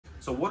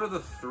So what are the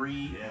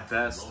three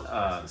best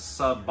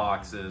sub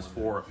boxes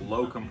for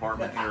low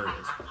compartment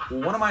areas?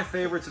 Well, one of my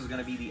favorites is going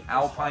to be the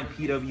Alpine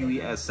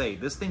PWE SA.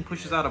 This thing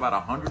pushes out about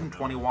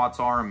 120 watts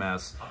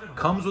RMS,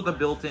 comes with a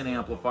built-in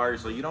amplifier,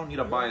 so you don't need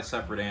to buy a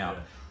separate amp.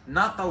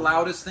 Not the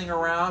loudest thing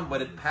around,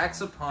 but it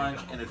packs a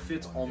punch and it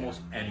fits almost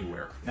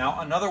anywhere.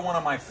 Now, another one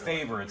of my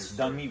favorites,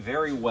 done me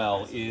very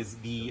well, is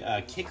the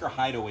Kicker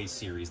Hideaway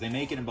series. They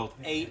make it in both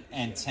 8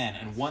 and 10,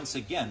 and once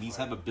again, these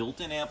have a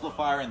built-in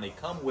amplifier and they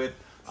come with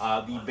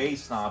the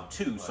bass knob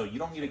too, so you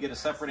don't need to get a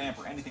separate amp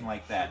or anything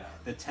like that.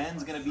 The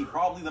 10's going to be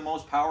probably the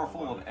most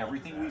powerful of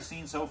everything we've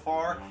seen so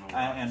far,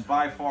 and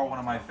by far one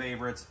of my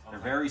favorites. They're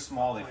very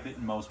small, they fit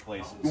in most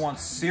places. If you want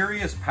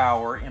serious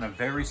power in a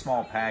very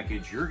small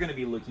package, you're going to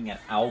be looking at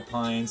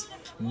Alpine's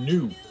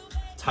new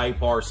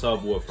Type R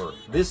subwoofer.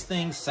 This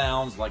thing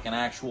sounds like an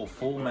actual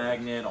full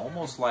magnet,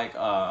 almost like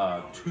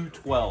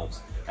 212s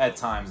at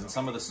times in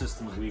some of the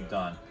systems we've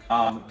done.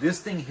 This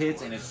thing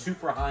hits and it's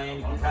super high end.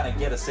 You can kind of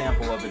get a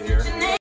sample of it here.